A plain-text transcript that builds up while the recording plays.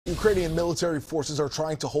Ukrainian military forces are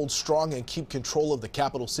trying to hold strong and keep control of the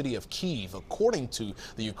capital city of Kyiv. According to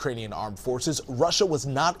the Ukrainian armed forces, Russia was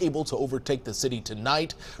not able to overtake the city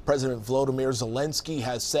tonight. President Volodymyr Zelensky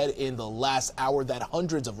has said in the last hour that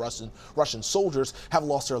hundreds of Russian soldiers have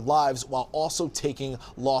lost their lives while also taking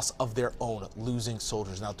loss of their own, losing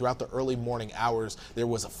soldiers. Now, throughout the early morning hours, there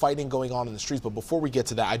was fighting going on in the streets. But before we get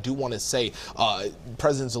to that, I do want to say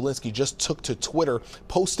President Zelensky just took to Twitter,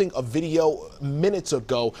 posting a video minutes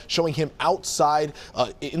ago showing him outside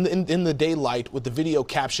in the daylight with the video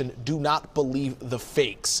caption, "Do not believe the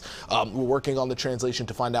fakes." We're working on the translation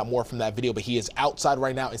to find out more from that video, but he is outside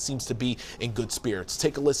right now and seems to be in good spirits.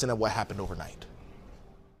 Take a listen at what happened overnight.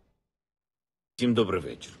 Всім добрий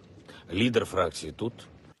вечір. Лідер фракції тут.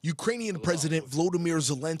 Ukrainian President Volodymyr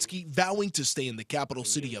Zelensky vowing to stay in the capital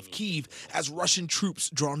city of Kyiv as Russian troops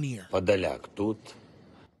draw near. Подоляк тут.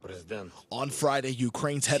 On Friday,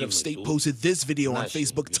 Ukraine's head of state posted this video on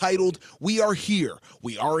Facebook titled, "We are here.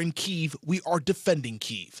 We are in Kyiv. We are defending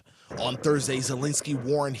Kyiv." On Thursday, Zelensky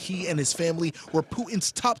warned he and his family were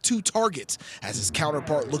Putin's top two targets as his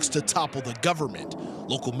counterpart looks to topple the government.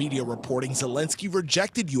 Local media reporting Zelensky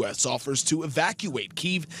rejected U.S. offers to evacuate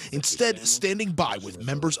Kyiv, instead standing by with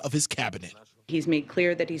members of his cabinet. He's made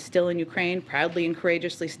clear that he's still in Ukraine, proudly and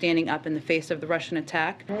courageously standing up in the face of the Russian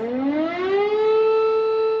attack.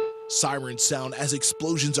 Sirens sound as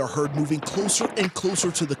explosions are heard moving closer and closer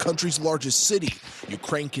to the country's largest city.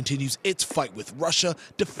 Ukraine continues its fight with Russia,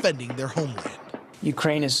 defending their homeland.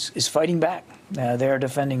 Ukraine is fighting back. They are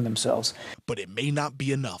defending themselves. But it may not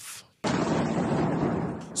be enough.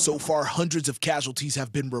 So far, hundreds of casualties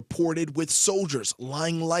have been reported, with soldiers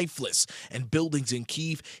lying lifeless and buildings in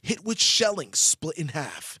Kyiv hit with shelling split in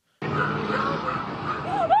half.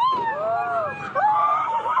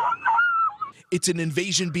 It's an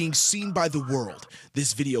invasion being seen by the world.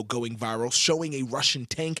 This video going viral showing a Russian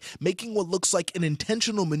tank making what looks like an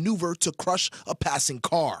intentional maneuver to crush a passing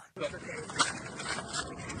car.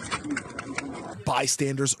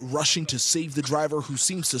 Bystanders rushing to save the driver, who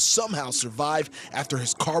seems to somehow survive after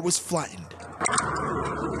his car was flattened.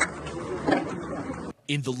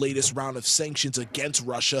 In the latest round of sanctions against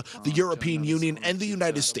Russia, the European Union and the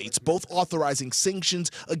United States both authorizing sanctions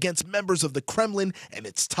against members of the Kremlin and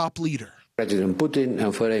its top leader. President Putin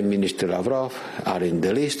and Foreign Minister Lavrov are in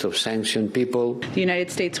the list of sanctioned people. The United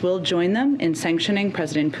States will join them in sanctioning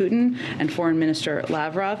President Putin and Foreign Minister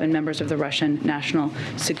Lavrov and members of the Russian National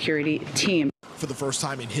Security Team. For the first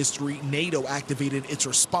time in history, NATO activated its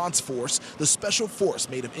response force. The special force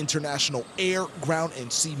made of international air, ground,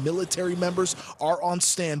 and sea military members are on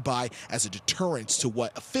standby as a deterrence to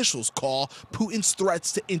what officials call Putin's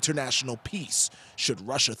threats to international peace. Should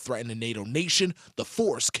Russia threaten a NATO nation, the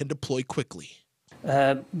force can deploy quickly.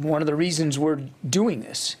 One of the reasons we're doing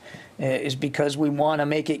this is because we want to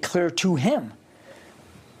make it clear to him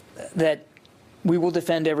that we will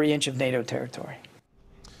defend every inch of NATO territory.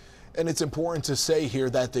 And it's important to say here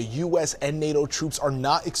that the U.S. and NATO troops are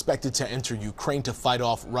not expected to enter Ukraine to fight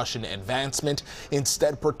off Russian advancement,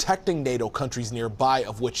 instead protecting NATO countries nearby,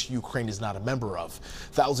 of which Ukraine is not a member of.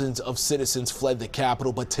 Thousands of citizens fled the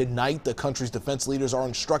capital, but tonight the country's defense leaders are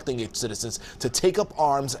instructing its citizens to take up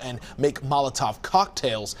arms and make Molotov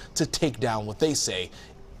cocktails to take down what they say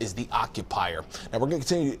is the occupier. Now, we're going to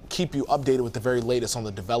continue to keep you updated with the very latest on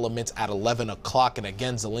the developments at 11 o'clock. And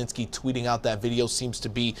again, Zelensky tweeting out that video, seems to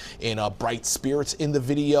be in bright spirits in the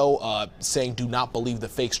video, saying do not believe the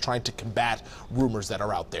fakes, trying to combat rumors that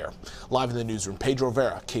are out there. Live in the newsroom, Pedro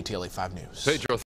Rivera, KTLA 5 News. Pedro.